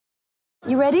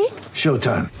You ready?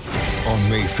 Showtime. On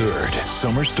May 3rd,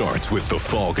 summer starts with The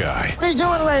Fall Guy. Let's do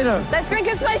it later. Let's drink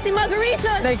a spicy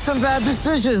margarita. Make some bad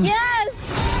decisions. Yes!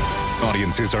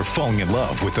 Audiences are falling in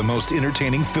love with the most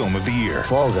entertaining film of the year.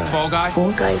 Fall Guy. Fall Guy?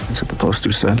 Fall Guy. That's what the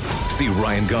poster said. See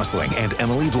Ryan Gosling and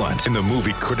Emily Blunt in the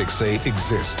movie critics say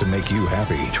exists to make you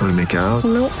happy. Trying to make it out?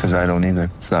 Nope. Because I don't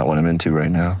either. It's not what I'm into right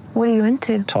now. What are you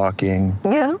into? Talking.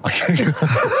 Yeah.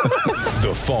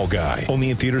 The Fall Guy.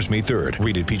 Only in theaters May 3rd.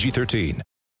 Rated PG-13.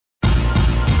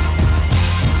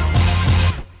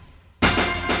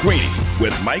 Greeny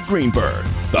with Mike Greenberg,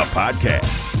 the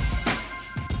podcast.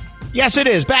 Yes, it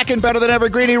is. Back and better than ever.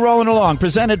 Greeny rolling along.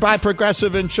 Presented by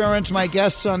Progressive Insurance. My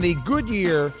guests on the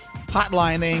Goodyear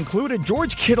hotline, they included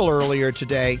George Kittle earlier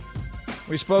today.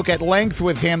 We spoke at length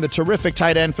with him, the terrific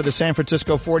tight end for the San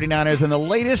Francisco 49ers, and the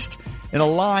latest in a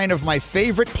line of my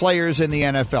favorite players in the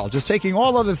NFL. Just taking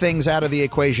all other things out of the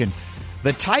equation.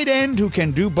 The tight end who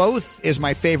can do both is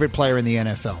my favorite player in the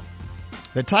NFL.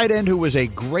 The tight end who was a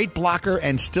great blocker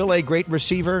and still a great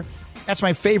receiver, that's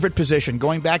my favorite position,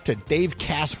 going back to Dave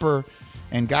Casper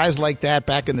and guys like that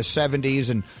back in the 70s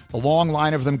and the long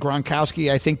line of them.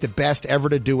 Gronkowski, I think the best ever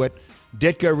to do it.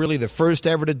 Ditka, really the first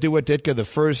ever to do it. Ditka, the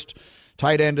first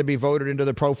tight end to be voted into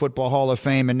the Pro Football Hall of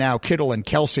Fame. And now Kittle and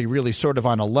Kelsey really sort of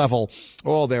on a level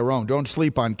all their own. Don't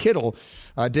sleep on Kittle.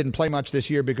 Didn't play much this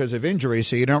year because of injury,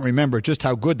 so you don't remember just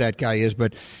how good that guy is,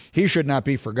 but he should not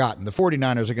be forgotten. The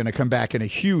 49ers are going to come back in a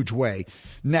huge way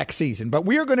next season. But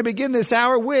we are going to begin this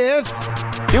hour with...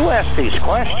 You ask these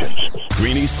questions.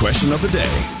 Greeny's question of the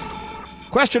day.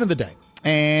 Question of the day.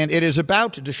 And it is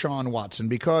about Deshaun Watson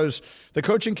because the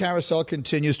coaching carousel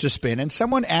continues to spin. And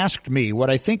someone asked me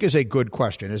what I think is a good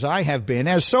question, as I have been,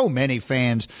 as so many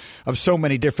fans of so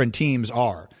many different teams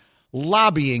are,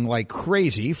 lobbying like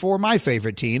crazy for my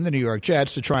favorite team, the New York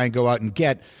Jets, to try and go out and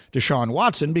get Deshaun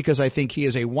Watson because I think he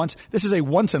is a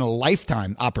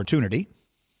once-in-a-lifetime opportunity.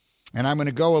 And I'm going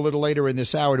to go a little later in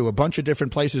this hour to a bunch of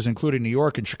different places, including New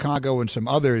York and Chicago and some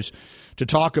others, to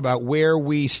talk about where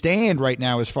we stand right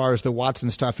now as far as the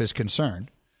Watson stuff is concerned.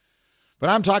 But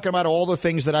I'm talking about all the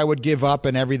things that I would give up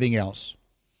and everything else.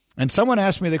 And someone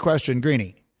asked me the question,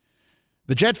 Greeny,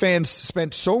 the Jet fans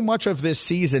spent so much of this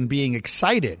season being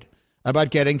excited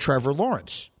about getting Trevor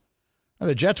Lawrence. Now,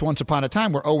 the Jets, once upon a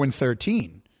time, were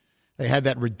 0-13. They had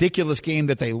that ridiculous game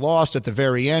that they lost at the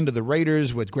very end of the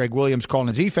Raiders with Greg Williams calling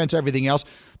the defense, everything else.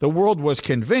 The world was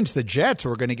convinced the Jets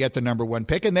were going to get the number one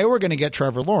pick, and they were going to get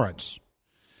Trevor Lawrence.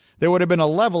 There would have been a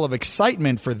level of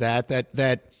excitement for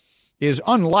that is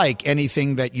unlike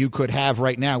anything that you could have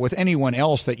right now with anyone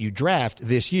else that you draft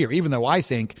this year, even though I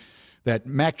think that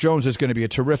Mac Jones is going to be a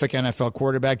terrific NFL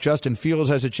quarterback. Justin Fields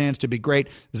has a chance to be great.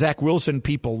 Zach Wilson,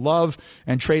 people love,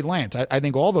 and Trey Lance. I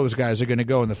think all those guys are going to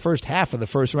go in the first half of the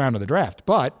first round of the draft.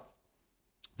 But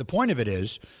the point of it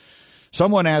is,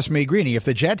 someone asked me, Greeny, if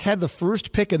the Jets had the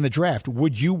first pick in the draft,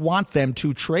 would you want them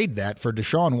to trade that for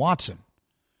Deshaun Watson?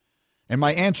 And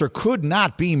my answer could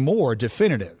not be more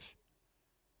definitive.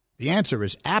 The answer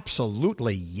is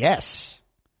absolutely yes.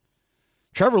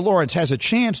 Trevor Lawrence has a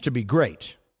chance to be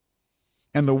great.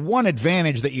 And the one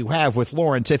advantage that you have with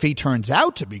Lawrence, if he turns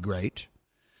out to be great,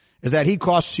 is that he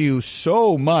costs you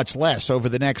so much less over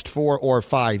the next 4 or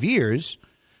 5 years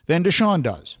than Deshaun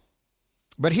does.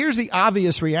 But here's the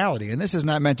obvious reality, and this is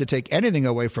not meant to take anything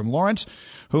away from Lawrence,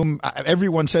 whom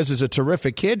everyone says is a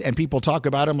terrific kid, and people talk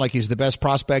about him like he's the best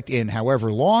prospect in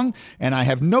however long, and I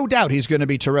have no doubt he's going to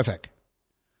be terrific.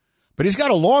 But he's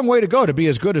got a long way to go to be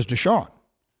as good as Deshaun.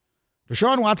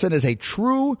 Deshaun Watson is a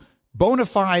true bona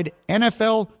fide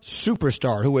NFL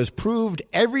superstar who has proved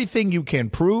everything you can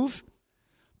prove,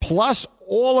 plus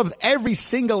every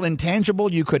single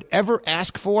intangible you could ever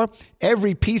ask for,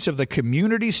 every piece of the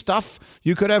community stuff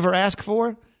you could ever ask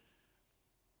for.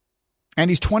 And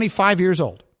he's 25 years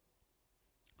old.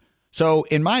 So,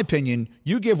 in my opinion,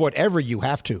 you give whatever you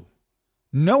have to.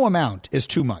 No amount is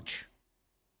too much.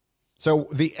 So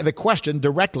the question of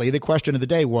the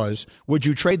day was, would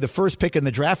you trade the first pick in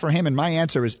the draft for him? And my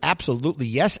answer is absolutely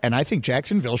yes, and I think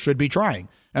Jacksonville should be trying.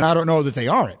 And I don't know that they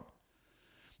aren't.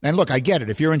 And look, I get it.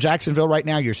 If you're in Jacksonville right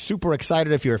now, you're super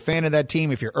excited. If you're a fan of that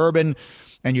team, if you're Urban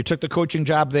and you took the coaching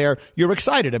job there, you're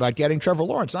excited about getting Trevor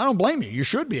Lawrence. I don't blame you. You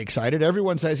should be excited.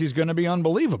 Everyone says he's going to be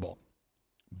unbelievable.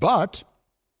 But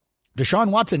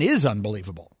Deshaun Watson is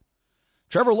unbelievable.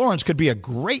 Trevor Lawrence could be a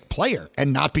great player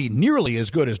and not be nearly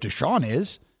as good as Deshaun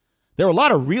is. There are a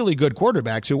lot of really good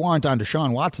quarterbacks who aren't on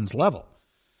Deshaun Watson's level.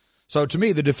 So to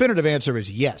me, the definitive answer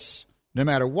is yes. No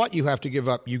matter what you have to give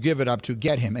up, you give it up to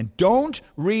get him. And don't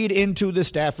read into the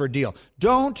Stafford deal.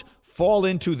 Don't fall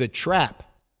into the trap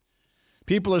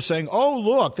People are saying, oh,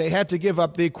 look, they had to give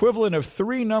up the equivalent of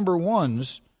 3 number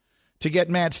ones to get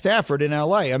Matt Stafford in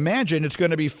L.A. Imagine it's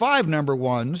going to be 5 number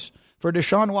ones for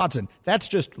Deshaun Watson. That's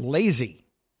just lazy.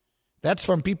 That's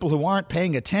from people who aren't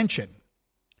paying attention.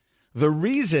 The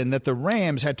reason that the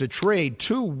Rams had to trade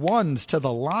 2 ones to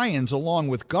the Lions along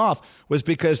with Goff was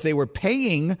because they were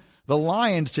paying the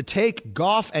Lions to take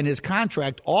Goff and his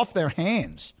contract off their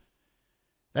hands.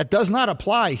 That does not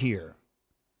apply here.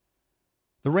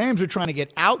 The Rams are trying to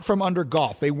get out from under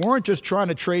Goff. They weren't just trying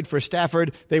to trade for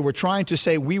Stafford. They were trying to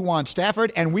say, we want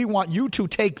Stafford, and we want you to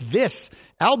take this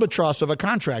albatross of a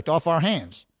contract off our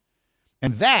hands.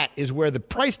 And that is where the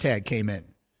price tag came in.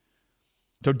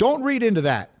 So don't read into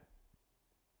that.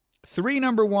 3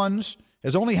 number ones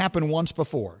has only happened once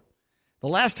before. The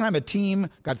last time a team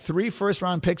got 3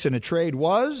 first-round picks in a trade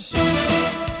was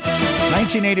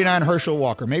 1989 Herschel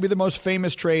Walker, maybe the most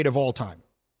famous trade of all time.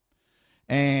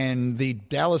 And the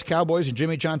Dallas Cowboys and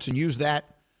Jimmy Johnson used that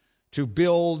to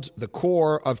build the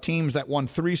core of teams that won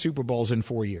 3 Super Bowls in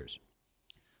 4 years.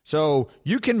 So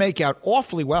you can make out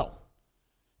awfully well.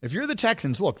 If you're the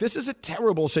Texans, look, this is a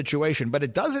terrible situation, but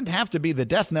it doesn't have to be the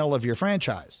death knell of your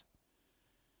franchise.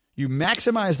 You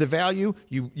maximize the value.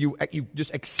 You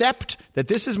just accept that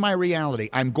this is my reality.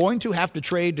 I'm going to have to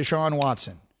trade Deshaun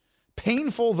Watson,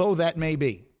 painful though that may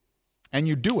be. And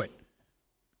you do it.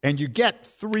 And you get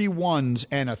 3 ones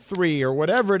and a 3 or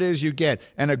whatever it is you get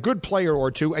and a good player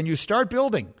or 2, and you start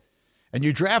building. And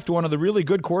you draft one of the really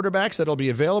good quarterbacks that'll be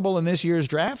available in this year's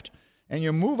draft, and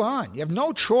you move on. You have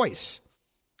no choice.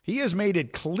 He has made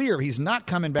it clear he's not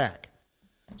coming back.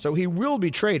 So he will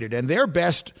be traded, and their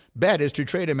best bet is to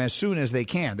trade him as soon as they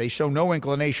can. They show no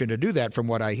inclination to do that from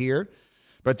what I hear,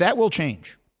 but that will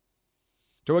change.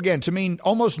 So again, to me,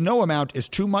 almost no amount is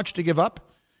too much to give up.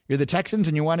 You're the Texans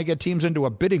and you want to get teams into a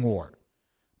bidding war.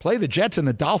 Play the Jets and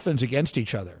the Dolphins against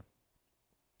each other.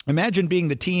 Imagine being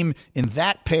the team in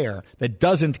that pair that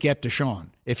doesn't get Deshaun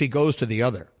if he goes to the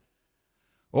other.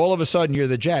 All of a sudden, you're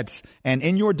the Jets, and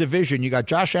in your division, you got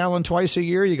Josh Allen twice a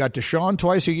year, you got Deshaun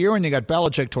twice a year, and you got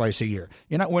Belichick twice a year.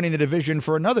 You're not winning the division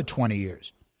for another 20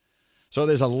 years. So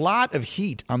there's a lot of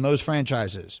heat on those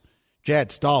franchises.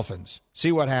 Jets, Dolphins,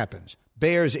 see what happens.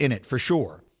 Bears in it for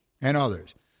sure, and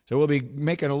others. So we'll be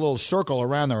making a little circle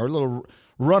around there, or a little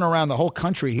run around the whole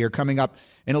country here coming up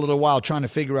in a little while, trying to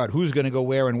figure out who's going to go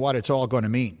where and what it's all going to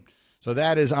mean. So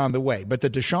that is on the way. But the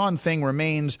Deshaun thing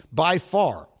remains by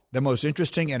far the most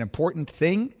interesting and important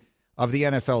thing of the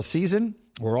NFL season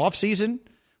or off season.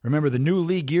 Remember, the new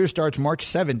league year starts March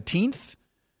 17th.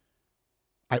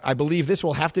 I believe this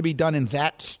will have to be done in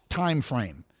that time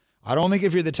frame. I don't think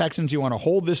if you're the Texans, you want to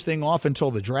hold this thing off until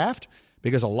the draft,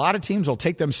 because a lot of teams will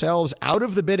take themselves out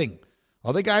of the bidding.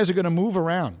 Other guys are going to move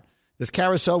around. This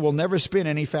carousel will never spin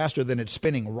any faster than it's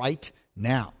spinning right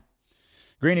now.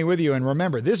 Greeny with you. And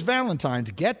remember, this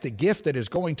Valentine's, get the gift that is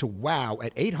going to wow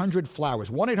at 800 Flowers,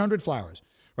 1-800-Flowers.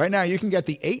 Right now, you can get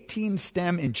the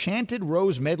 18-stem Enchanted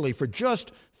Rose Medley for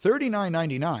just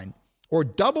 $39.99 or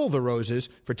double the roses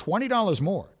for $20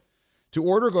 more. To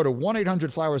order, go to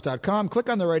 1-800-Flowers.com, click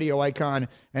on the radio icon,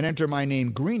 and enter my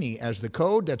name, Greeny, as the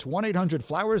code. That's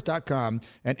 1-800-Flowers.com,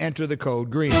 and enter the code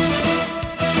Greeny.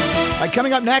 All right,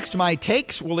 coming up next, my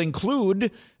takes will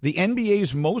include the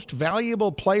NBA's most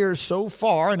valuable players so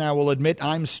far, and I will admit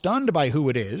I'm stunned by who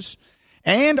it is.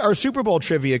 And our Super Bowl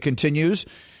trivia continues.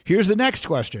 Here's the next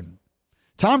question.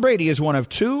 Tom Brady is one of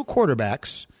 2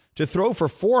 quarterbacks to throw for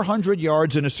 400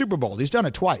 yards in a Super Bowl. He's done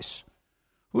it twice.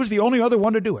 Who's the only other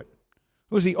one to do it?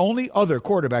 Who's the only other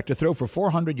quarterback to throw for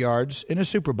 400 yards in a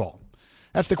Super Bowl?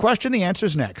 That's the question. The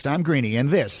answer's next. I'm Greeny, and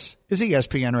this is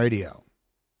ESPN Radio.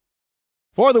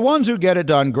 For the ones who get it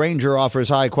done, Grainger offers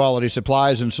high-quality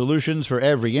supplies and solutions for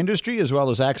every industry, as well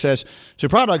as access to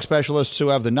product specialists who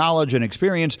have the knowledge and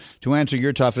experience to answer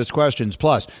your toughest questions.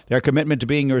 Plus, their commitment to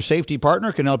being your safety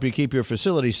partner can help you keep your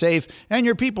facility safe and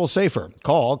your people safer.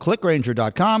 Call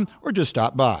clickgrainger.com or just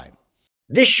stop by.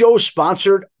 This show is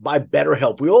sponsored by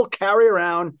BetterHelp. We all carry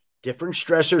around different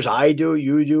stressors. I do,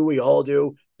 you do, we all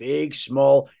do, big,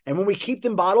 small. And when we keep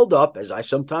them bottled up, as I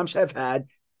sometimes have had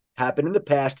happen in the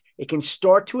past, it can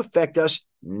start to affect us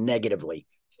negatively.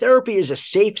 Therapy is a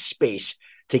safe space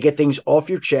to get things off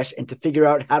your chest and to figure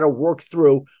out how to work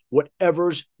through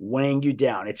whatever's weighing you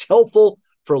down. It's helpful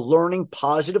for learning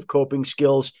positive coping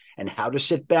skills and how to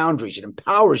set boundaries. It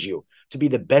empowers you to be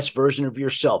the best version of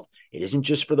yourself. It isn't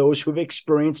just for those who have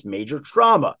experienced major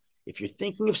trauma. If you're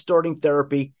thinking of starting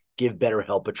therapy, give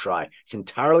BetterHelp a try. It's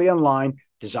entirely online,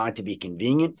 designed to be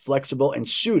convenient, flexible, and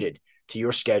suited to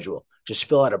your schedule. Just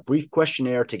fill out a brief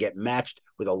questionnaire to get matched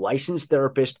with a licensed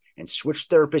therapist and switch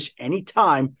therapists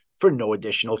anytime for no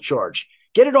additional charge.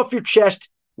 Get it off your chest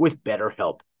with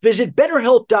BetterHelp. Visit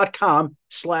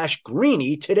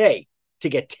BetterHelp.com/Greeny today to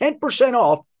get 10%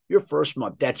 off your first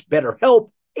month. That's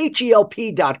BetterHelp,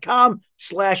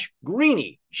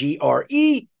 HELP.com/Greeny,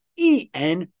 GREENY.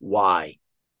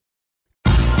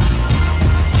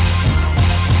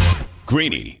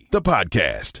 Greeny, the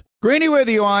podcast. Greeny with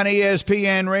you on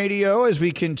ESPN Radio as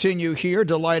we continue here.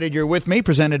 Delighted you're with me,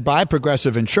 presented by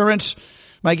Progressive Insurance.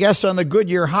 My guest on the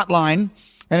Goodyear Hotline.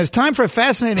 And it's time for a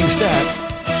fascinating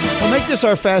stat. We'll make this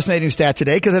our fascinating stat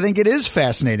today because I think it is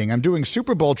fascinating. I'm doing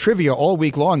Super Bowl trivia all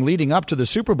week long leading up to the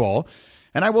Super Bowl.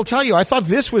 And I will tell you, I thought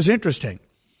this was interesting.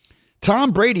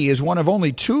 Tom Brady is one of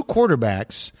only 2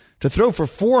 quarterbacks to throw for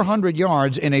 400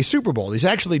 yards in a Super Bowl. He's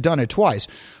actually done it twice.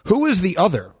 Who is the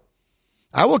other?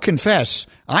 I will confess,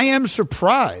 I am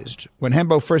surprised when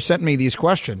Hembo first sent me these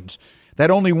questions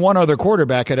that only one other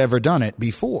quarterback had ever done it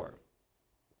before.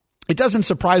 It doesn't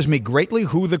surprise me greatly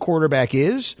who the quarterback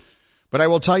is, but I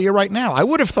will tell you right now, I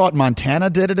would have thought Montana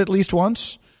did it at least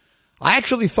once. I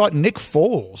actually thought Nick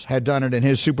Foles had done it in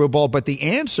his Super Bowl, but the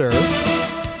answer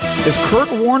is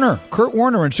Kurt Warner. Kurt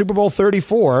Warner in Super Bowl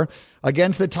 34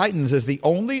 against the Titans is the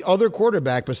only other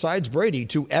quarterback besides Brady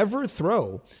to ever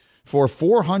throw for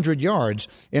 400 yards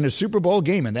in a Super Bowl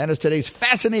game. And that is today's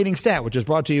fascinating stat, which is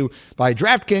brought to you by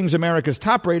DraftKings, America's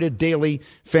top-rated daily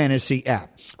fantasy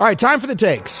app. All right, time for the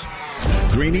takes.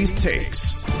 Greeny's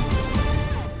Takes.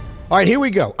 All right, here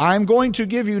we go. I'm going to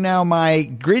give you now my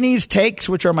Greeny's Takes,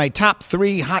 which are my top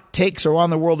 3 hot takes around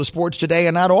the world of sports today,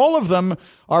 and not all of them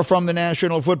are from the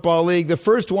National Football League. The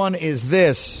first one is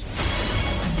this.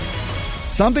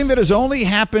 Something that has only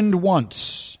happened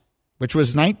once, which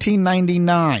was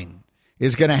 1999,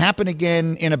 is going to happen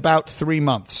again in about 3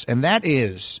 months, and that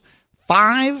is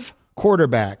 5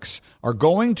 quarterbacks are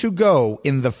going to go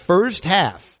in the first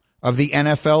half of the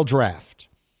NFL draft.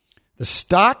 The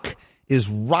stock is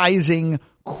rising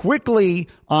quickly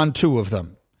on 2 of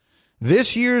them.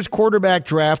 This year's quarterback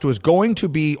draft was going to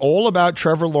be all about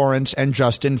Trevor Lawrence and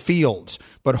Justin Fields,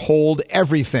 but hold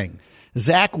everything.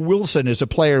 Zach Wilson is a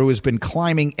player who has been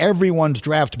climbing everyone's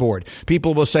draft board.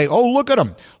 People will say, oh, look at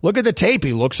him. Look at the tape.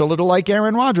 He looks a little like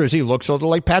Aaron Rodgers. He looks a little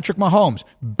like Patrick Mahomes.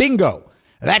 Bingo.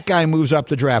 That guy moves up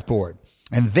the draft board.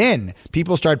 And then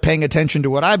people start paying attention to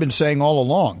what I've been saying all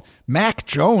along. Mac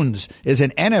Jones is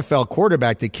an NFL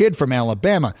quarterback, the kid from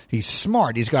Alabama. He's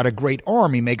smart. He's got a great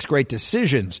arm. He makes great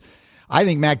decisions. I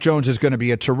think Mac Jones is going to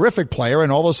be a terrific player.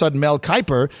 And all of a sudden, Mel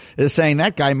Kiper is saying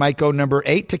that guy might go number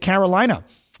 8 to Carolina.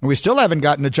 We still haven't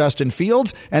gotten to Justin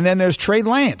Fields, and then there's Trey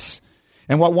Lance.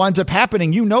 And what winds up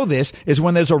happening, you know this, is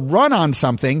when there's a run on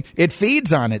something, it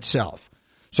feeds on itself.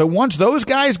 So once those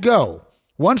guys go,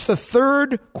 once the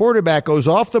third quarterback goes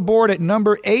off the board at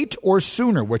number 8 or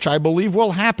sooner, which I believe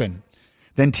will happen,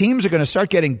 then teams are going to start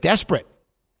getting desperate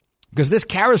because this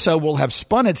carousel will have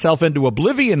spun itself into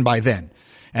oblivion by then.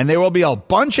 And there will be a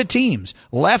bunch of teams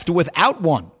left without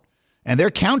one, and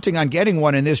they're counting on getting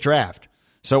one in this draft.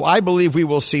 So I believe we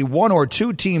will see 1 or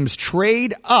 2 teams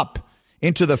trade up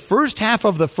into the first half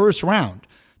of the first round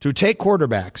to take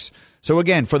quarterbacks. So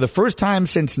again, for the first time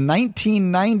since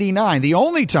 1999, the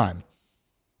only time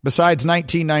besides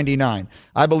 1999,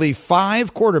 I believe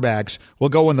 5 quarterbacks will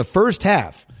go in the first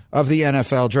half of the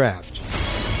NFL draft.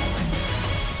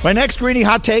 My next Greeny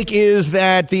hot take is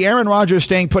that the Aaron Rodgers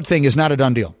staying put thing is not a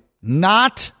done deal.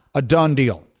 Not a done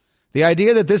deal. The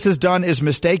idea that this is done is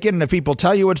mistaken, and if people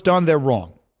tell you it's done, they're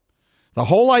wrong. The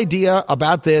whole idea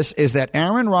about this is that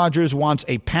Aaron Rodgers wants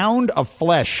a pound of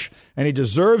flesh, and he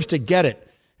deserves to get it.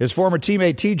 His former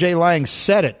teammate T.J. Lang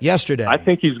said it yesterday. I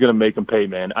think he's going to make him pay,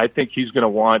 man. I think he's going to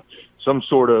want some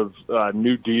sort of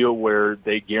new deal where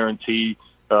they guarantee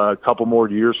a couple more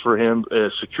years for him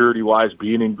security-wise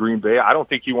being in Green Bay. I don't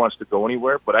think he wants to go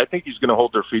anywhere, but I think he's going to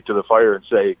hold their feet to the fire and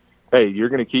say, hey, you're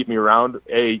going to keep me around.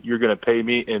 A, you're going to pay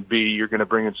me, and B, you're going to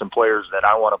bring in some players that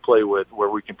I want to play with where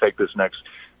we can take this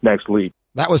next leap.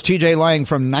 That was T.J. Lang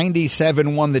from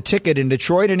 97, won the ticket in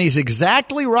Detroit, and he's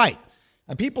exactly right.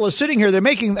 And people are sitting here, they're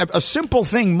making a simple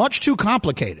thing much too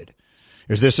complicated.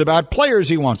 Is this about players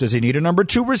he wants? Does he need a number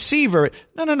 2 receiver?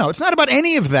 No. It's not about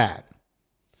any of that.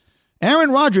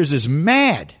 Aaron Rodgers is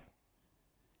mad.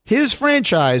 His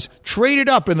franchise traded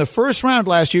up in the first round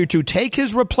last year to take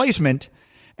his replacement,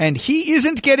 and he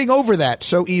isn't getting over that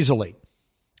so easily.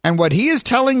 And what he is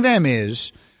telling them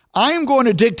is, I'm going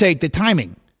to dictate the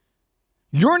timing.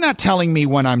 You're not telling me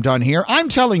when I'm done here. I'm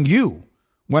telling you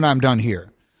when I'm done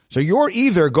here. So you're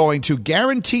either going to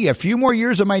guarantee a few more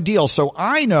years of my deal so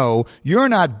I know you're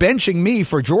not benching me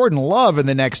for Jordan Love in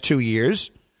the next 2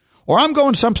 years, or I'm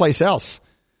going someplace else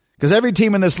because every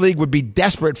team in this league would be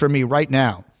desperate for me right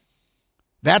now.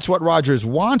 That's what Rodgers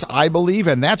wants, I believe,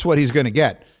 and that's what he's going to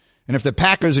get. And if the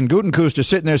Packers and Gutekunst are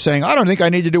sitting there saying, I don't think I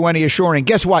need to do any assuring,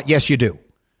 guess what? Yes, you do.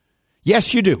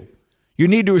 Yes, you do. You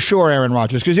need to assure Aaron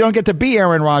Rodgers because you don't get to be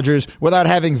Aaron Rodgers without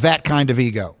having that kind of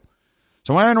ego.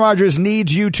 So Aaron Rodgers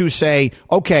needs you to say,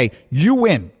 okay, you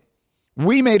win.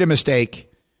 We made a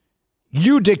mistake.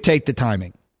 You dictate the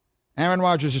timing. Aaron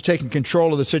Rodgers is taking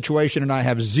control of the situation, and I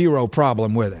have zero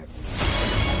problem with it.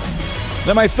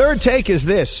 Then my third take is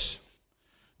this.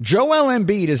 Joel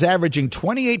Embiid is averaging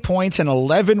 28 points and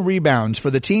 11 rebounds for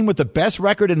the team with the best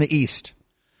record in the East.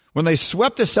 When they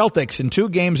swept the Celtics in 2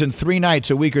 games and 3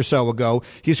 nights a week or so ago,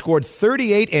 he scored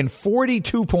 38 and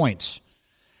 42 points.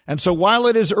 And so while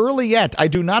it is early yet, I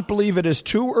do not believe it is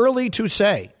too early to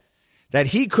say that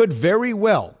he could very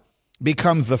well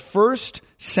become the first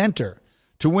center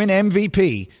to win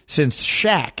MVP since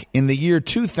Shaq in the year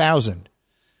 2000.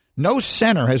 No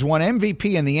center has won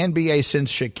MVP in the NBA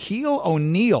since Shaquille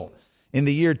O'Neal in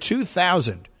the year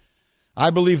 2000. I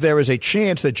believe there is a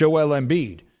chance that Joel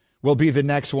Embiid will be the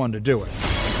next one to do it.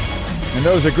 And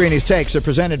those are Greeny's takes. They're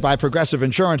presented by Progressive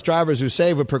Insurance. Drivers who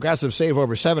save with Progressive save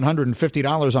over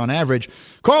 $750 on average.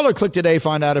 Call or click today,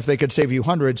 find out if they could save you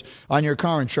hundreds on your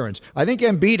car insurance. I think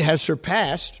Embiid has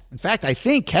surpassed, in fact, I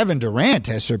think Kevin Durant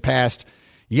has surpassed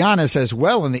Giannis as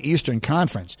well in the Eastern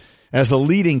Conference as the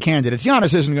leading candidates.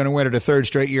 Giannis isn't going to win it a third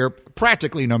straight year,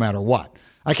 practically no matter what.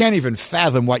 I can't even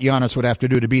fathom what Giannis would have to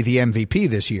do to be the MVP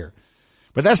this year.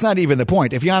 But that's not even the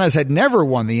point. If Giannis had never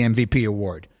won the MVP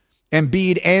award,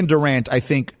 Embiid and Durant, I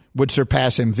think, would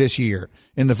surpass him this year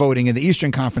in the voting in the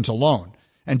Eastern Conference alone.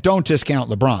 And don't discount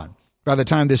LeBron. By the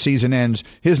time this season ends,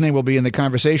 his name will be in the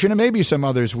conversation, and maybe some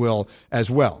others will as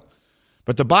well.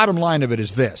 But the bottom line of it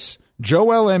is this.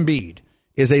 Joel Embiid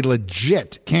is a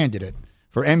legit candidate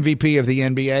for MVP of the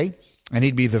NBA, and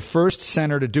he'd be the first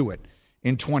center to do it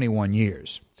in 21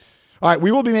 years. All right,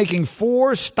 we will be making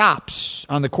 4 stops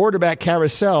on the quarterback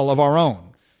carousel of our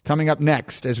own coming up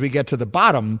next as we get to the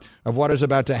bottom of what is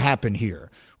about to happen here.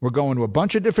 We're going to a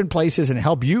bunch of different places and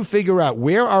help you figure out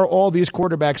where are all these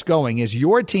quarterbacks going. Is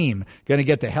your team going to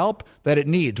get the help that it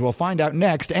needs? We'll find out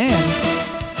next.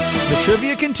 And the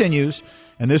trivia continues,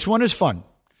 and this one is fun.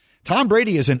 Tom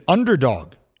Brady is an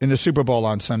underdog in the Super Bowl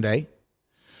on Sunday.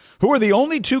 Who are the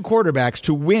only 2 quarterbacks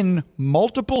to win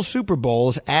multiple Super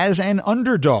Bowls as an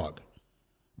underdog?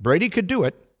 Brady could do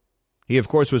it. He, of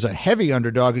course, was a heavy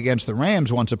underdog against the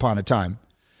Rams once upon a time.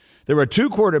 There are 2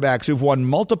 quarterbacks who've won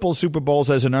multiple Super Bowls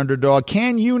as an underdog.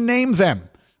 Can you name them?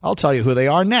 I'll tell you who they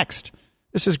are next.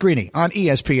 This is Greeny on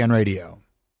ESPN Radio.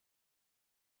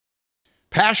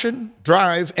 Passion,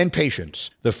 drive, and patience.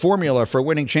 The formula for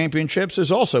winning championships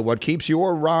is also what keeps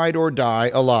your ride or die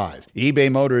alive. eBay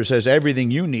Motors has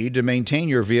everything you need to maintain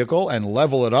your vehicle and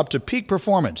level it up to peak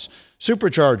performance.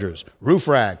 Superchargers, roof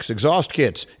racks, exhaust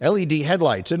kits, LED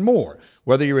headlights, and more.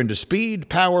 Whether you're into speed,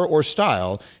 power, or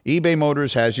style, eBay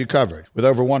Motors has you covered. With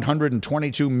over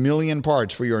 122 million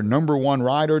parts for your number one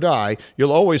ride or die,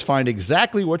 you'll always find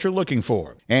exactly what you're looking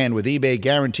for. And with eBay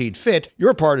Guaranteed Fit,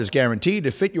 your part is guaranteed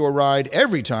to fit your ride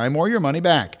every time or your money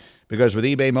back. Because with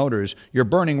eBay Motors, you're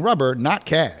burning rubber, not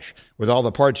cash. With all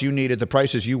the parts you need at the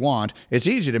prices you want, it's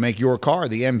easy to make your car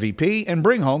the MVP and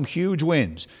bring home huge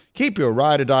wins. Keep your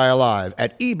ride or die alive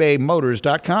at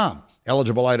ebaymotors.com.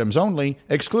 Eligible items only.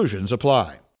 Exclusions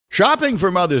apply. Shopping for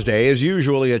Mother's Day is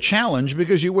usually a challenge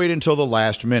because you wait until the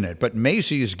last minute, but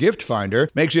Macy's Gift Finder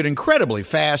makes it incredibly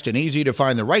fast and easy to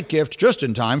find the right gift just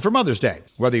in time for Mother's Day.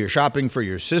 Whether you're shopping for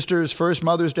your sister's first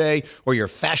Mother's Day or your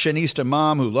fashionista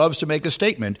mom who loves to make a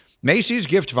statement, Macy's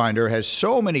Gift Finder has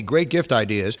so many great gift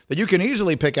ideas that you can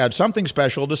easily pick out something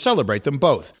special to celebrate them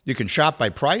both. You can shop by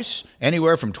price,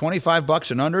 anywhere from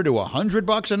 $25 and under to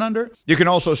 $100 and under. You can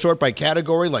also sort by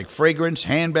category like fragrance,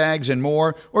 handbags, and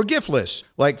more, or gift lists,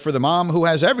 like for the mom who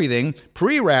has everything,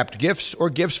 pre-wrapped gifts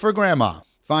or gifts for grandma.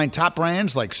 Find top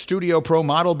brands like Studio Pro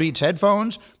Model Beats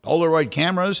headphones, Polaroid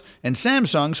cameras, and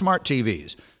Samsung smart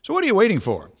TVs. So what are you waiting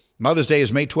for? Mother's Day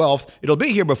is May 12th. It'll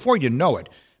be here before you know it.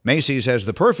 Macy's has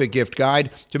the perfect gift guide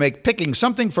to make picking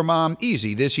something for mom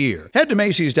easy this year. Head to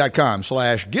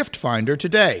Macys.com/gift finder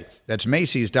today. That's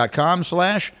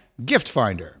Macys.com/gift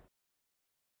finder.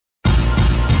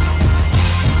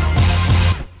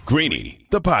 Greeny,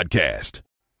 the podcast.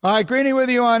 All right, Greeny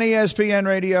with you on ESPN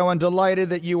Radio, and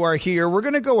delighted that you are here. We're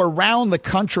going to go around the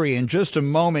country in just a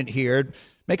moment here,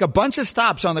 make a bunch of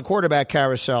stops on the quarterback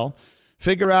carousel,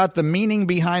 figure out the meaning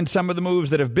behind some of the moves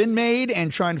that have been made,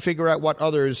 and try and figure out what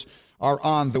others are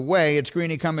on the way. It's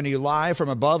Greeny coming to you live from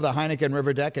above the Heineken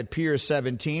River Deck at Pier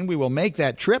 17. We will make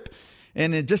that trip.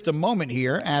 And in just a moment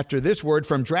here, after this word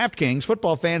from DraftKings,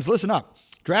 football fans, listen up.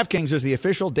 DraftKings is the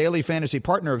official daily fantasy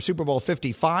partner of Super Bowl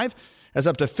 55. Has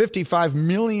up to $55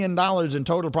 million in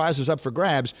total prizes up for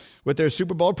grabs with their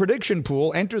Super Bowl prediction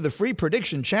pool. Enter the free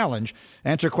prediction challenge.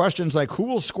 Answer questions like who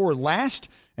will score last,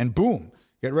 and boom,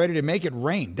 get ready to make it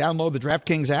rain. Download the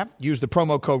DraftKings app. Use the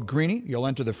promo code Greeny. You'll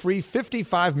enter the free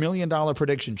 $55 million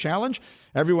prediction challenge.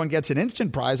 Everyone gets an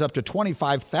instant prize up to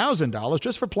 $25,000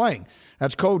 just for playing.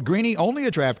 That's code Greeny only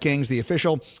at DraftKings, the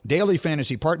official daily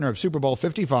fantasy partner of Super Bowl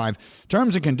 55.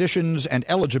 Terms and conditions and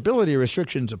eligibility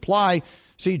restrictions apply.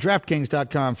 See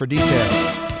DraftKings.com for details.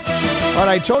 All right,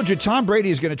 I told you Tom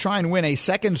Brady is going to try and win a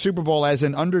second Super Bowl as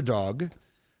an underdog.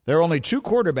 There are only two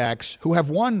quarterbacks who have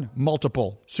won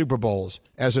multiple Super Bowls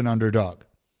as an underdog.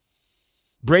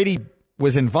 Brady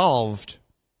was involved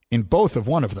in both of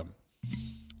one of them.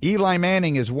 Eli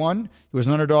Manning is one. He was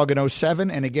an underdog in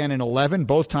 2007 and again in 2011,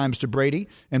 both times to Brady,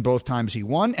 and both times he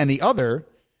won. And the other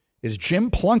is Jim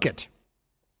Plunkett.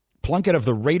 Plunkett of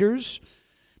the Raiders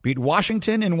beat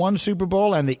Washington in one Super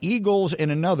Bowl and the Eagles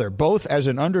in another, both as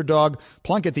an underdog.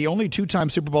 Plunkett, the only two-time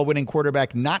Super Bowl winning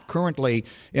quarterback not currently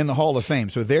in the Hall of Fame.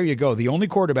 So there you go. The only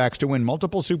quarterbacks to win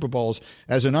multiple Super Bowls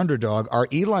as an underdog are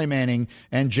Eli Manning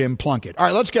and Jim Plunkett. All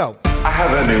right, let's go. I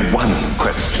have only one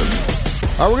question.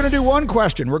 All right, we're going to do one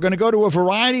question. We're going to go to a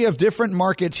variety of different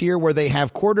markets here where they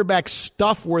have quarterback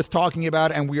stuff worth talking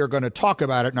about, and we are going to talk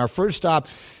about it. And our first stop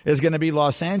is going to be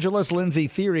Los Angeles. Lindsay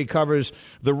Theory covers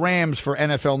the Rams for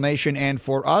NFL Nation and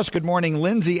for us. Good morning,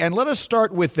 Lindsay. And let us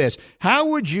start with this. How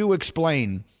would you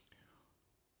explain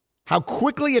how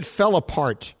quickly it fell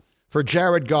apart for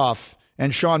Jared Goff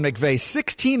and Sean McVay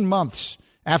 16 months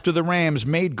after the Rams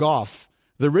made Goff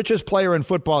the richest player in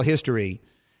football history?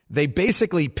 They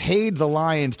basically paid the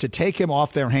Lions to take him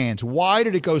off their hands. Why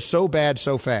did it go so bad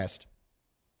so fast?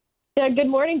 Yeah, good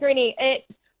morning, Greeny. It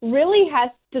really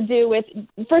has to do with,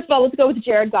 first of all, let's go with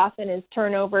Jared Goff and his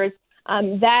turnovers.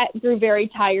 That grew very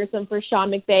tiresome for Sean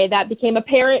McVay. That became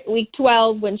apparent week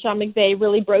 12 when Sean McVay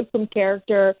really broke some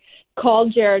character,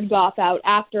 called Jared Goff out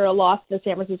after a loss to the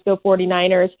San Francisco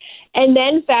 49ers. And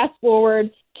then fast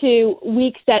forward to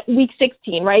week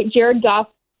 16, right? Jared Goff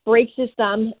breaks his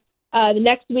thumb. The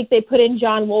next week they put in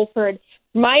John Wolford.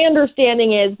 My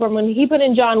understanding is from when he put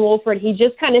in John Wolford, he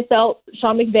just kind of felt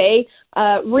Sean McVay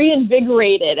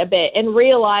reinvigorated a bit and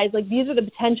realized, like, these are the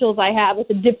potentials I have with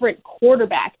a different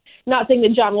quarterback. Not saying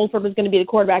that John Wolford was going to be the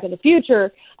quarterback of the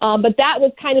future, but that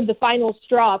was kind of the final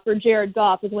straw for Jared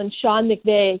Goff, is when Sean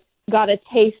McVay got a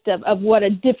taste of what a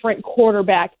different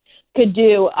quarterback could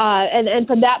do. And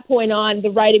from that point on,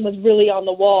 the writing was really on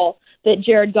the wall that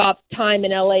Jared Goff's time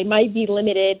in L.A. might be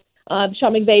limited.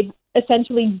 Sean McVay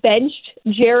essentially benched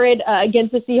Jared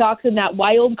against the Seahawks in that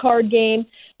wild card game.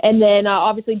 And then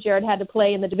obviously Jared had to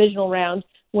play in the divisional round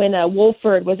when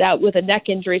Wolford was out with a neck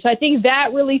injury. So I think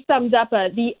that really sums up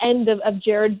the end of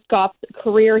Jared Goff's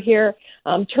career here.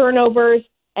 Turnovers,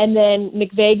 and then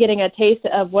McVay getting a taste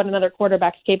of what another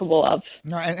quarterback's capable of.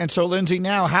 And so, Lindsay,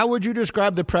 now how would you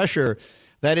describe the pressure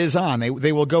that is on?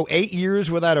 They will go 8 years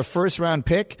without a first-round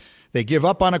pick. They give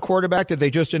up on a quarterback that they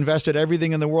just invested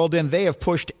everything in the world in. They have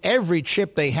pushed every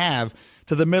chip they have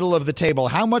to the middle of the table.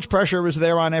 How much pressure is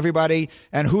there on everybody,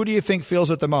 and who do you think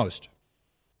feels it the most?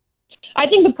 I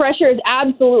think the pressure is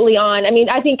absolutely on. I mean,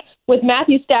 I think with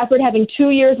Matthew Stafford having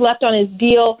 2 years left on his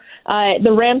deal,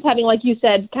 the Rams having, like you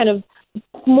said, kind of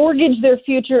mortgaged their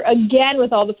future again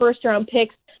with all the first-round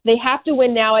picks, they have to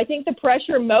win now. I think the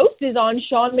pressure most is on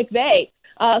Sean McVay.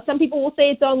 Some people will say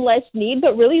it's on Les Snead,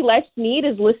 but really Les Snead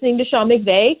is listening to Sean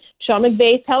McVay. Sean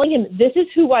McVay is telling him, this is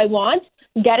who I want,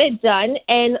 get it done,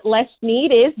 and Les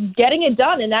Snead is getting it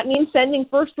done, and that means sending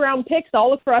first-round picks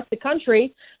all across the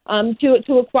country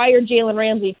to acquire Jalen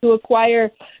Ramsey, to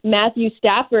acquire Matthew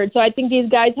Stafford. So I think these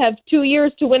guys have 2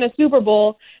 years to win a Super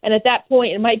Bowl, and at that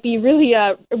point, it might be really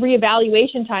a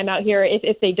reevaluation time out here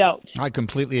if they don't. I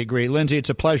completely agree. Lindsay, it's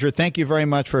a pleasure. Thank you very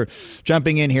much for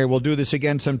jumping in here. We'll do this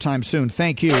again sometime soon.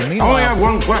 Thank you. Meanwhile, I have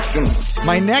one question.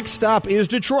 My next stop is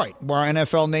Detroit, where our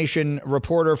NFL Nation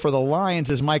reporter for the Lions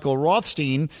is Michael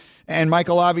Rothstein. And,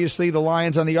 Michael, obviously the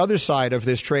Lions on the other side of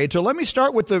this trade. So let me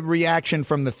start with the reaction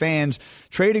from the fans,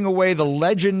 trading away the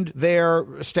legend there,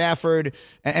 Stafford,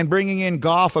 and bringing in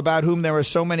Goff, about whom there are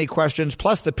so many questions,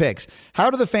 plus the picks.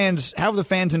 How have the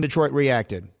fans in Detroit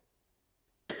reacted?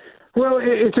 Well,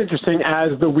 it's interesting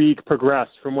as the week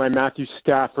progressed from when Matthew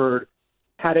Stafford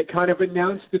had it kind of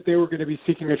announced that they were going to be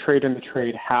seeking a trade and the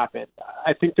trade happened.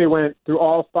 I think they went through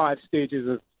all 5 stages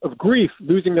of grief,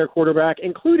 losing their quarterback,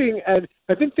 including, and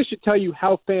I think this should tell you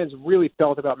how fans really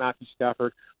felt about Matthew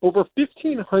Stafford. Over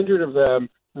 1,500 of them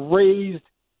raised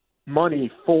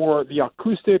money for the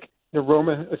Acoustic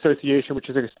Neuroma Association, which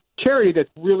is a charity that's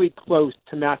really close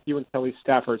to Matthew and Kelly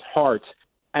Stafford's hearts,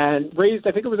 and raised,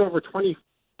 I think it was over $23,000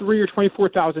 or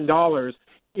 $24,000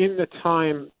 in the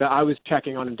time that I was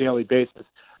checking on a daily basis.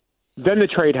 Then the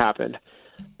trade happened.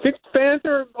 I think fans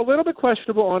are a little bit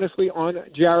questionable, honestly, on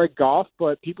Jared Goff,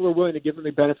 but people are willing to give him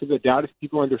the benefit of the doubt if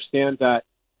people understand that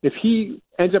if he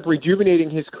ends up rejuvenating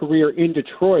his career in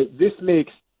Detroit, this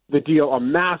makes the deal a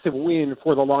massive win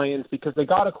for the Lions because they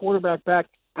got a quarterback back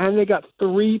and they got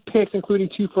 3 picks, including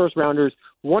 2 first-rounders,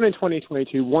 1 in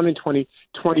 2022, 1 in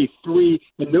 2023.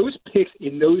 And those picks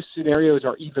in those scenarios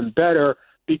are even better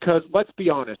because, let's be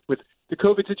honest, with the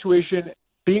COVID situation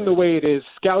being the way it is,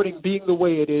 scouting being the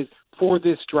way it is for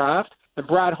this draft, and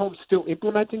Brad Holmes still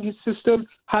implementing his system,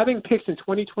 having picks in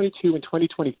 2022 and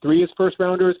 2023 as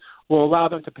first-rounders will allow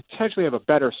them to potentially have a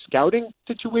better scouting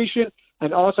situation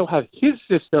and also have his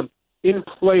system in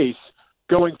place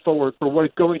going forward for what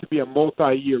is going to be a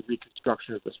multi-year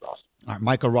reconstruction of this roster. All right,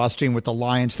 Michael Rothstein with the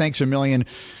Lions. Thanks a million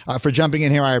for jumping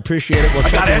in here. I appreciate it. We'll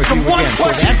check in with you again. So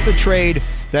that's the trade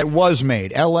that was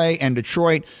made. L.A. and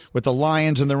Detroit with the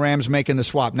Lions and the Rams making the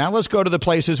swap. Now let's go to the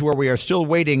places where we are still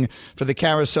waiting for the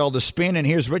carousel to spin. And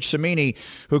here's Rich Cimini,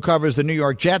 who covers the New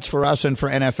York Jets for us and for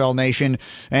NFL Nation.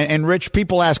 And Rich,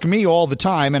 people ask me all the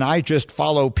time, and I just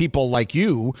follow people like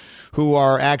you who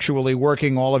are actually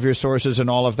working all of your sources and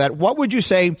all of that. What would you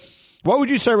say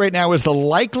right now is the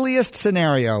likeliest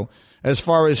scenario as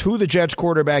far as who the Jets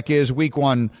quarterback is week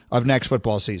 1 of next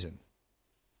football season?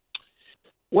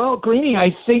 Well, Greeny,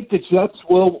 I think the Jets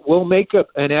will make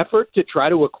an effort to try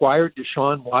to acquire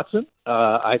Deshaun Watson.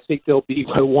 I think they'll be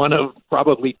one of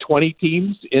probably 20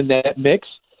 teams in that mix.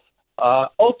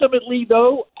 Ultimately,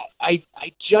 though, I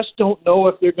just don't know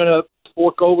if they're going to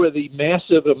fork over the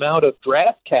massive amount of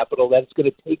draft capital that it's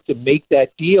going to take to make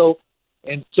that deal.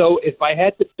 And so if I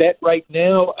had to bet right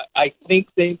now, I think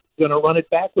they're going to run it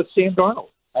back with Sam Darnold.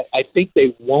 I think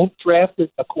they won't draft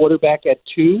a quarterback at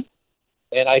 2,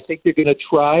 and I think they're going to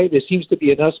try. There seems to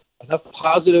be enough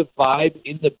positive vibe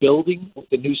in the building with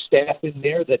the new staff in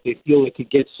there that they feel they could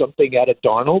get something out of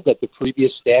Darnold that the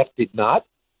previous staff did not.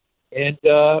 And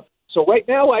so right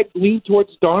now I lean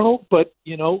towards Darnold, but,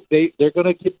 they're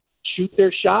going to shoot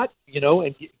their shot,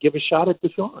 and give a shot at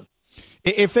Deshaun.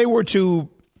 If they were to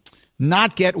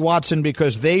not get Watson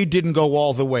because they didn't go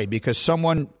all the way, because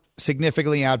someone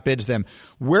significantly outbids them,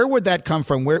 where would that come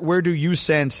from? Where do you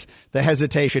sense the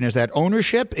hesitation? Is that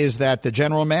ownership? Is that the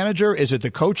general manager? Is it the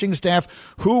coaching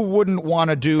staff? Who wouldn't want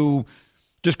to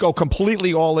just go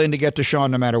completely all in to get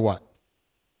Deshaun no matter what?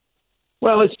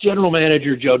 Well, it's general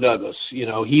manager Joe Douglas.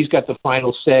 He's got the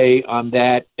final say on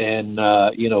that. And,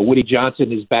 Woody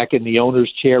Johnson is back in the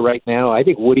owner's chair right now. I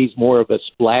think Woody's more of a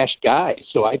splash guy.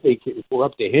 So I think if we're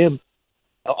up to him,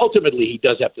 ultimately he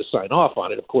does have to sign off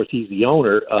on it. Of course, he's the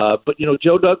owner. But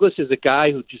Joe Douglas is a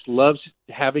guy who just loves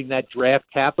having that draft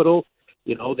capital.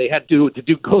 They had to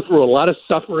go through a lot of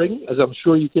suffering, as I'm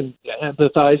sure you can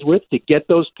empathize with, to get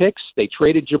those picks. They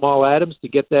traded Jamal Adams to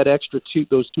get that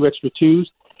those 2 extra 2s.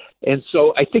 And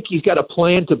so I think he's got a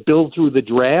plan to build through the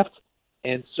draft.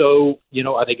 And so,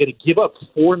 are they going to give up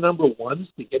 4 number 1s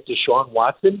to get Deshaun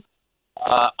Watson?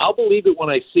 I'll believe it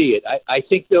when I see it. I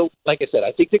think they'll, like I said,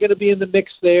 I think they're going to be in the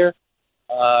mix there.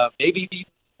 Maybe he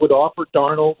would offer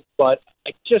Darnold, but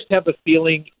I just have a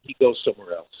feeling he goes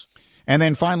somewhere else. And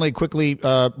then finally, quickly,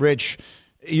 Rich,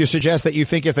 you suggest that you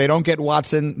think if they don't get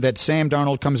Watson, that Sam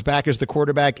Darnold comes back as the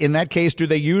quarterback. In that case, do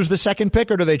they use the second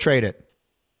pick or do they trade it?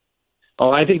 Oh,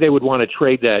 I think they would want to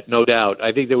trade that, no doubt.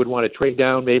 I think they would want to trade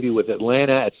down maybe with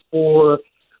Atlanta at 4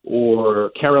 or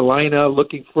Carolina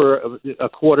looking for a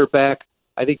quarterback.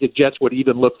 I think the Jets would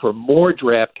even look for more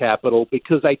draft capital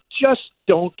because I just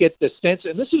don't get the sense,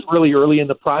 and this is really early in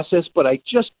the process, but I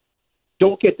just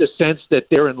don't get the sense that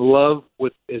they're in love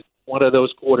with one of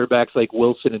those quarterbacks like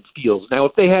Wilson and Fields. Now,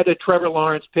 if they had a Trevor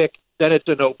Lawrence pick, then it's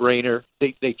a no-brainer.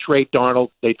 They trade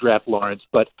Darnold, they draft Lawrence.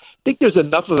 But I think there's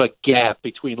enough of a gap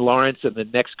between Lawrence and the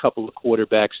next couple of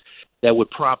quarterbacks that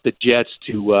would prompt the Jets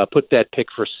to put that pick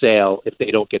for sale if they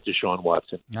don't get Deshaun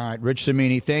Watson. All right, Rich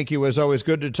Cimini, thank you. As always,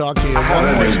 good to talk to you.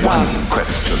 One more stop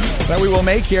that we will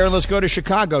make here. Let's go to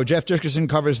Chicago. Jeff Dickerson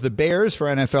covers the Bears for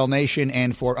NFL Nation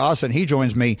and for us, and he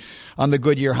joins me on the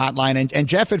Goodyear Hotline. And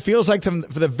Jeff, it feels like from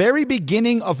the very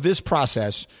beginning of this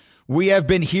process, we have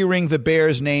been hearing the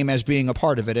Bears name as being a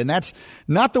part of it. And that's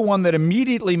not the one that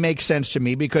immediately makes sense to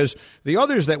me because the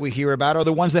others that we hear about are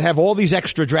the ones that have all these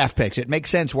extra draft picks. It makes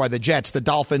sense why the Jets, the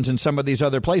Dolphins, and some of these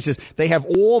other places, they have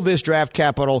all this draft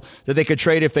capital that they could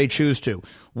trade if they choose to.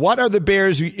 What are the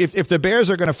Bears, if the Bears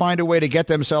are going to find a way to get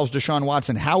themselves Deshaun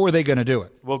Watson, how are they going to do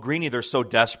it? Well, Greeny, they're so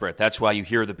desperate. That's why you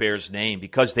hear the Bears' name,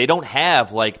 because they don't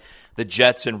have, like the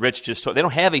Jets and Rich just told, they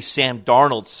don't have a Sam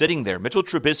Darnold sitting there. Mitchell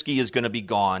Trubisky is going to be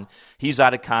gone. He's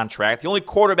out of contract. The only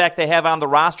quarterback they have on the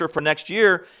roster for next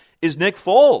year is Nick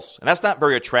Foles, and that's not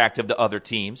very attractive to other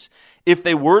teams. If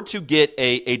they were to get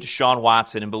a Deshaun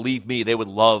Watson, and believe me, they would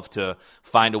love to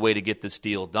find a way to get this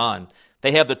deal done,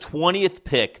 they have the 20th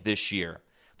pick this year.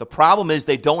 The problem is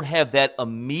they don't have that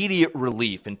immediate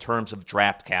relief in terms of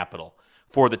draft capital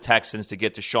for the Texans to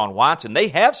get Deshaun Watson. They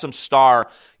have some star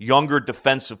younger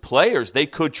defensive players they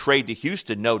could trade to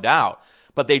Houston, no doubt,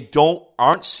 but they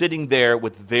aren't sitting there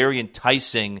with very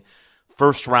enticing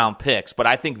first-round picks. But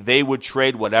I think they would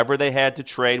trade whatever they had to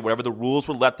trade, whatever the rules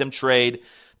would let them trade,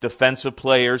 defensive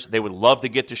players. They would love to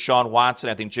get Deshaun Watson.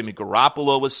 I think Jimmy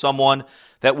Garoppolo was someone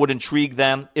that would intrigue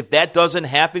them. If that doesn't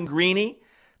happen, Greeny,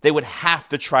 they would have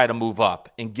to try to move up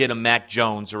and get a Mac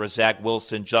Jones or a Zach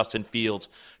Wilson, Justin Fields,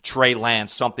 Trey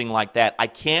Lance, something like that. I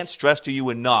can't stress to you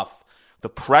enough the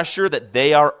pressure that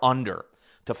they are under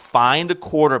to find a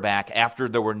quarterback after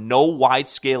there were no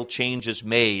wide-scale changes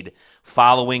made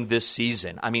following this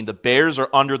season. I mean, the Bears are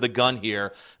under the gun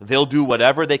here. They'll do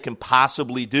whatever they can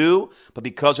possibly do, but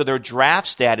because of their draft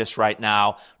status right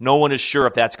now, no one is sure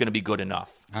if that's going to be good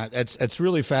enough. It's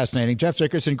really fascinating. Jeff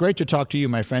Dickerson, great to talk to you,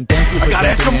 my friend. Thank you for I got to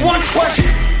ask him one question.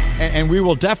 And we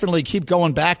will definitely keep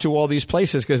going back to all these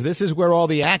places because this is where all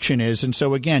the action is. And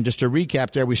so, again, just to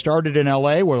recap there, we started in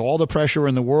L.A. where all the pressure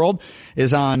in the world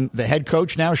is on the head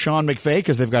coach now, Sean McVay,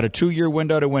 because they've got a 2-year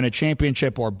window to win a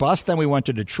championship or bust. Then we went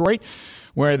to Detroit,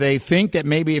 where they think that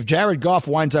maybe if Jared Goff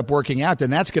winds up working out,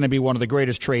 then that's going to be one of the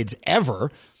greatest trades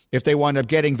ever. If they wind up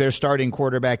getting their starting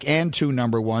quarterback and 2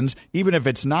 number ones, even if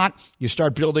it's not, you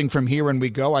start building from here and we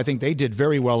go. I think they did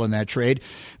very well in that trade.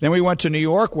 Then we went to New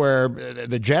York where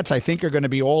the Jets, I think, are going to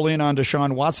be all in on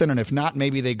Deshaun Watson. And if not,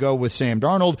 maybe they go with Sam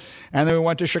Darnold. And then we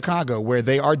went to Chicago where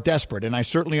they are desperate. And I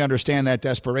certainly understand that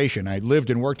desperation. I lived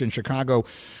and worked in Chicago.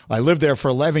 I lived there for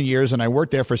 11 years and I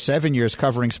worked there for 7 years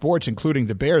covering sports, including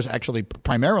the Bears, actually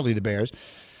primarily the Bears.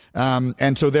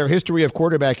 And so their history of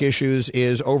quarterback issues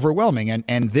is overwhelming.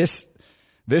 And this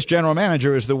general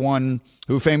manager is the one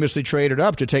who famously traded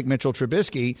up to take Mitchell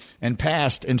Trubisky and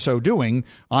passed in so doing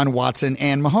on Watson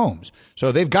and Mahomes.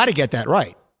 So they've got to get that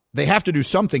right. They have to do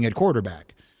something at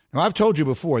quarterback. Now, I've told you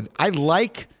before, I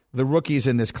like the rookies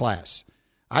in this class.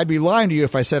 I'd be lying to you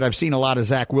if I said I've seen a lot of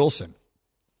Zach Wilson.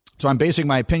 So I'm basing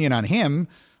my opinion on him,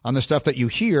 on the stuff that you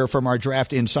hear from our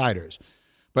draft insiders.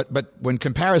 But when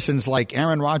comparisons like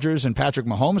Aaron Rodgers and Patrick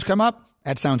Mahomes come up,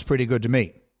 that sounds pretty good to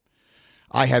me.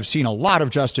 I have seen a lot of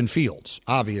Justin Fields,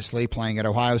 obviously, playing at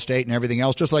Ohio State and everything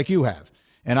else, just like you have.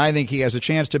 And I think he has a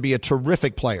chance to be a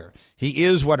terrific player. He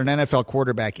is what an NFL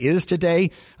quarterback is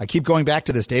today. I keep going back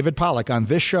to this. David Pollack on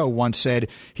this show once said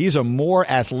he's a more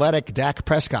athletic Dak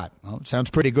Prescott. Well, it sounds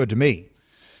pretty good to me.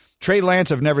 Trey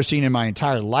Lance I've never seen in my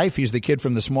entire life. He's the kid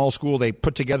from the small school. They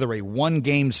put together a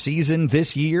 1-game season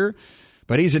this year.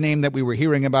 But he's a name that we were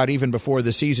hearing about even before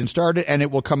the season started, and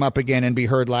it will come up again and be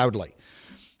heard loudly.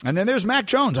 And then there's Mac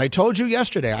Jones. I told you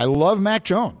yesterday, I love Mac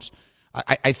Jones.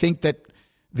 I think that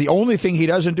the only thing he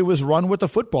doesn't do is run with the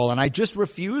football, and I just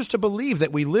refuse to believe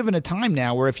that we live in a time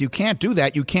now where if you can't do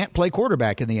that, you can't play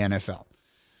quarterback in the NFL.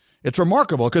 It's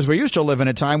remarkable because we used to live in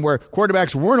a time where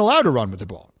quarterbacks weren't allowed to run with the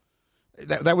ball.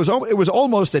 It was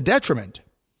almost a detriment.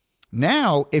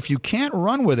 Now, if you can't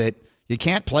run with it, you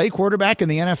can't play quarterback in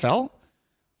the NFL?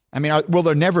 I mean, will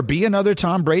there never be another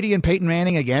Tom Brady and Peyton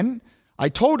Manning again? I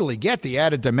totally get the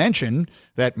added dimension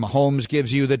that Mahomes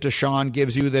gives you, that Deshaun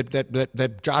gives you,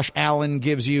 that Josh Allen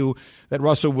gives you, that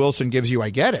Russell Wilson gives you. I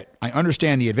get it. I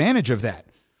understand the advantage of that.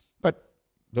 But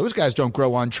those guys don't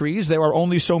grow on trees. There are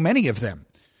only so many of them.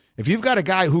 If you've got a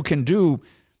guy who can do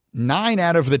 9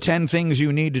 out of the 10 things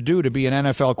you need to do to be an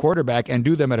NFL quarterback and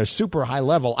do them at a super high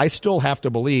level, I still have to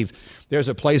believe there's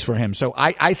a place for him. So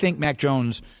I think Mac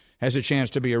Jones has a chance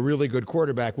to be a really good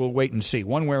quarterback. We'll wait and see.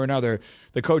 One way or another,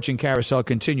 the coaching carousel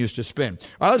continues to spin.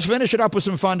 All right, let's finish it up with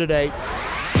some fun today.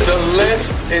 The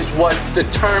list is what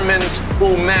determines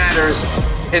who matters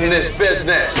in this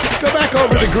business. Go back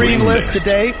over the green list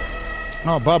today.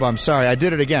 Oh, Bubba, I'm sorry. I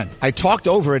did it again. I talked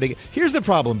over it again. Here's the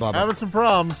problem, Bubba. Having some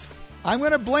problems. I'm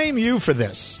going to blame you for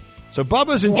this. So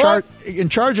Bubba's in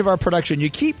charge of our production. You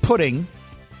keep putting...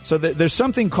 So there's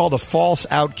something called a false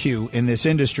out cue in this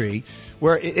industry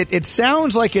where it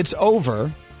sounds like it's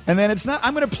over, and then it's not.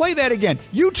 I'm going to play that again.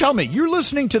 You tell me. You're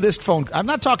listening to this phone. I'm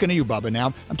not talking to you, Bubba,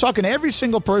 now. I'm talking to every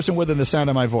single person within the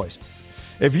sound of my voice.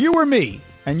 If you were me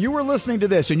and you were listening to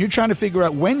this and you're trying to figure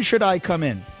out when should I come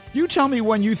in, you tell me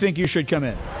when you think you should come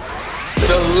in.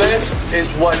 The list is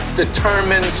what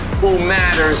determines who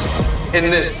matters in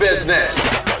this business.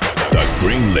 The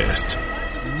Green List.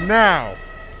 Now.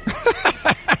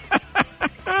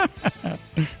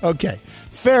 Okay,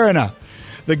 fair enough.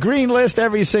 The Green List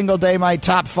every single day, my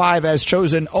top 5 as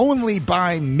chosen only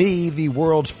by me, the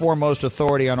world's foremost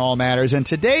authority on all matters. And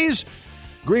today's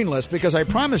Green List, because I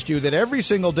promised you that every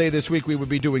single day this week we would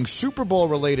be doing Super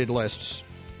Bowl-related lists.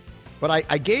 But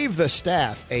I gave the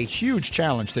staff a huge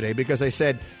challenge today because I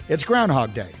said, it's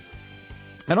Groundhog Day.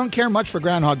 I don't care much for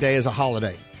Groundhog Day as a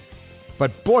holiday.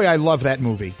 But boy, I love that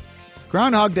movie.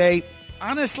 Groundhog Day,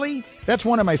 honestly, that's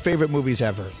one of my favorite movies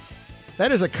ever.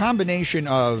 That is a combination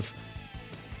of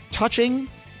touching,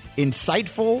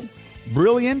 insightful,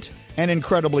 brilliant, and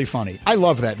incredibly funny. I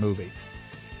love that movie.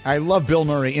 I love Bill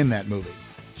Murray in that movie.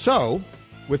 So,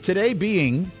 with today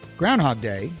being Groundhog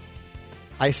Day,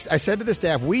 I said to the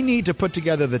staff, we need to put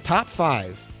together the top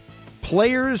 5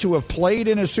 players who have played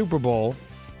in a Super Bowl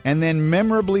and then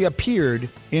memorably appeared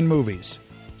in movies.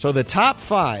 So the top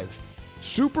 5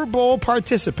 Super Bowl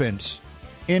participants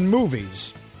in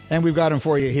movies, and we've got them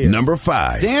for you here. Number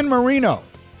 5. Dan Marino.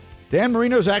 Dan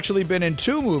Marino's actually been in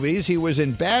 2 movies. He was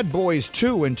in Bad Boys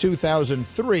 2 in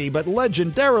 2003, but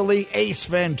legendarily Ace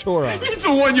Ventura. He's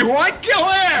the one you want. Kill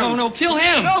him. No, kill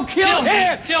him. No, kill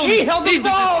him. Kill him. He held the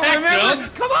ball, remember?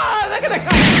 Come on, look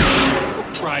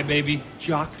at the Try, baby.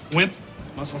 Jock. Wimp.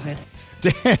 Musclehead.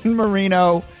 Dan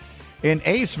Marino in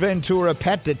Ace Ventura,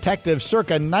 Pet Detective,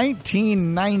 circa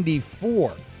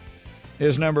 1994,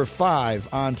 is number 5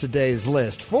 on today's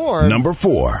list. Number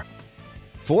 4.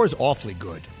 4 is awfully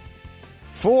good.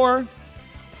 4,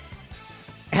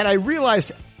 had I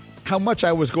realized how much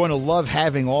I was going to love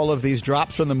having all of these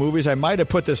drops from the movies, I might have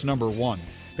put this number 1.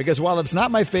 Because while it's not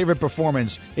my favorite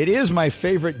performance, it is my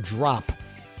favorite drop.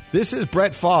 This is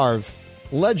Brett Favre,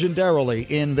 legendarily,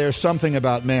 in There's Something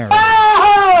About Mary.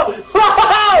 Oh!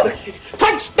 Oh!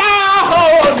 Touchdown!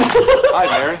 Hi,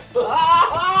 Mary.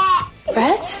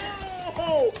 Brett?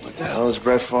 What the hell is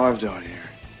Brett Favre doing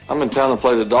here? I'm in town to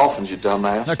play the Dolphins, you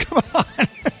dumbass. Now, come on.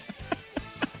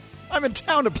 I'm in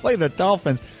town to play the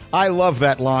Dolphins. I love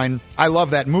that line. I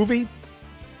love that movie.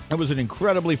 It was an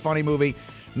incredibly funny movie.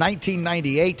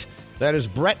 1998. That is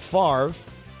Brett Favre,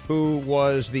 who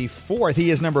was the 4th. He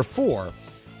is number 4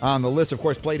 on the list. Of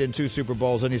course, played in 2 Super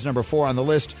Bowls, and he's number 4 on the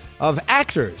list of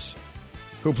actors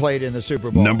who played in the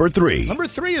Super Bowl. Number 3. Number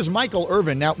 3 is Michael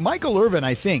Irvin. Now, Michael Irvin,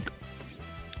 I think,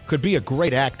 could be a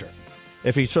great actor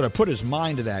if he sort of put his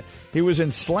mind to that. He was in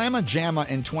Slamma Jamma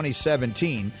in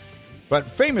 2017. But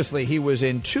famously, he was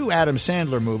in 2 Adam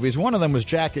Sandler movies. One of them was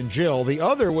Jack and Jill. The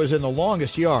other was in The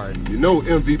Longest Yard. You know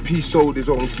MVP sold his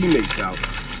own teammates out.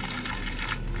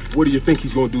 What do you think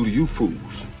he's going to do to you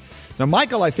fools? Now,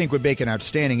 Michael, I think, would make an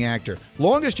outstanding actor.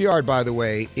 Longest Yard, by the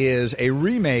way, is a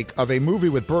remake of a movie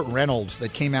with Burt Reynolds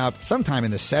that came out sometime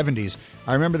in the 70s.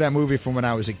 I remember that movie from when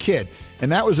I was a kid,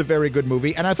 and that was a very good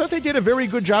movie. And I thought they did a very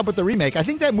good job with the remake. I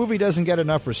think that movie doesn't get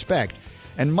enough respect.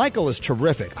 And Michael is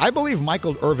terrific. I believe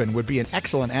Michael Irvin would be an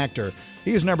excellent actor.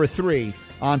 He's number 3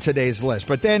 on today's list.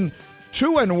 But then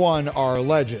 2 and 1 are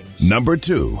legends. Number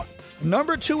 2.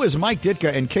 Number 2 is Mike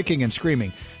Ditka in Kicking and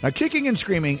Screaming. Now, Kicking and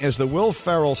Screaming is the Will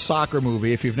Ferrell soccer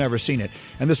movie, if you've never seen it.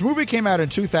 And this movie came out in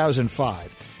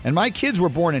 2005. And my kids were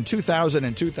born in 2000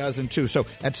 and 2002. So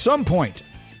at some point,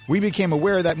 we became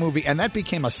aware of that movie, and that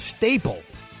became a staple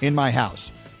in my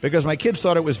house. Because my kids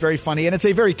thought it was very funny, and it's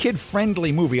a very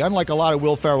kid-friendly movie. Unlike a lot of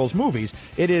Will Ferrell's movies,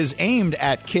 it is aimed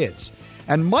at kids.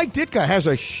 And Mike Ditka has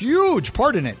a huge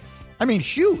part in it. I mean,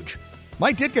 huge.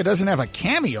 Mike Ditka doesn't have a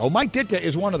cameo. Mike Ditka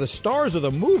is one of the stars of the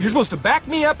movie. You're supposed to back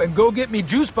me up and go get me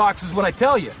juice boxes when I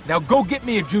tell you. Now go get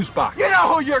me a juice box. You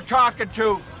know who you're talking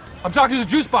to? I'm talking to the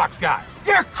juice box guy.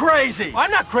 You're crazy.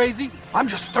 I'm not crazy. I'm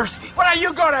just thirsty. Why don't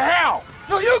you go to hell?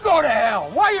 No, you go to hell.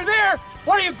 While you're there,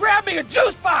 why don't you grab me a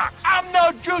juice box? I'm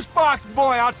no juice box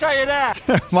boy, I'll tell you that.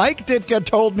 Mike Ditka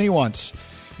told me once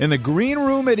in the green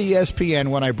room at ESPN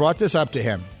when I brought this up to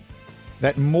him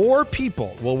that more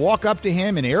people will walk up to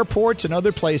him in airports and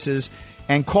other places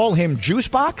and call him juice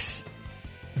box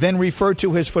than refer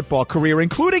to his football career,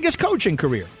 including his coaching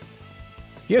career.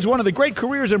 He has one of the great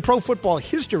careers in pro football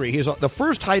history. He's the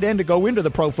first tight end to go into the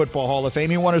Pro Football Hall of Fame.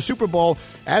 He won a Super Bowl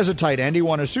as a tight end. He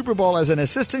won a Super Bowl as an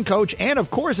assistant coach and,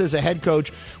 of course, as a head coach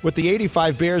with the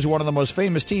 85 Bears, one of the most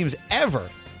famous teams ever.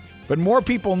 But more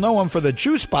people know him for the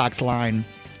juice box line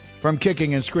from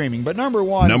Kicking and Screaming. But number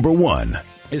one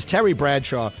is Terry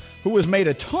Bradshaw, who has made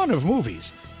a ton of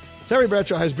movies. Terry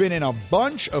Bradshaw has been in a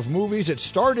bunch of movies. It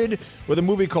started with a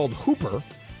movie called Hooper,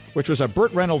 which was a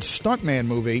Burt Reynolds stuntman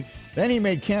movie. Then he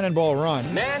made Cannonball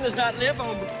Run. Man does not live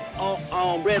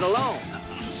on bread alone.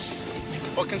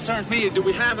 What concerns me is, do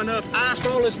we have enough ice for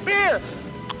all this beer?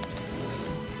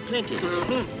 Plenty.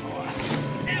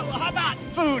 Mm-hmm. Yeah, well, how about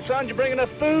food, son? You bring enough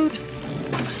food?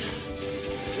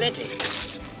 Plenty.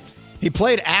 He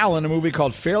played Al in a movie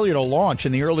called Failure to Launch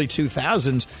in the early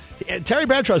 2000s. Terry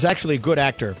Bradshaw is actually a good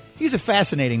actor. He's a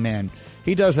fascinating man.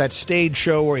 He does that stage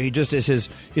show where he just is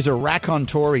he's a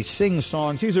raconteur. He sings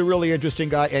songs. He's a really interesting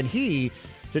guy. And he,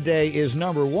 today, is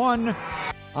number one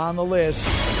on the list,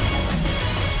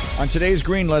 on today's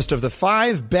green list of the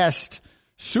 5 best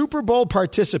Super Bowl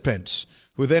participants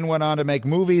who then went on to make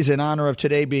movies in honor of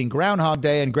today being Groundhog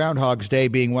Day and Groundhog's Day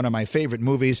being one of my favorite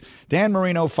movies. Dan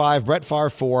Marino 5, Brett Favre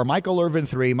 4, Michael Irvin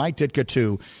 3, Mike Ditka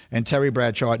 2, and Terry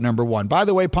Bradshaw at number 1. By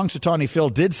the way, Punxsutawney Phil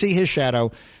did see his shadow.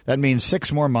 That means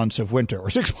 6 more months of winter. Or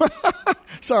 6 more,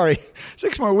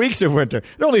 6 more weeks of winter.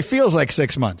 It only feels like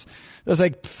 6 months. There's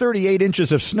like 38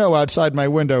 inches of snow outside my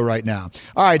window right now.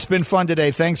 All right, it's been fun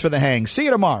today. Thanks for the hang. See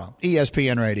you tomorrow,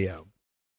 ESPN Radio.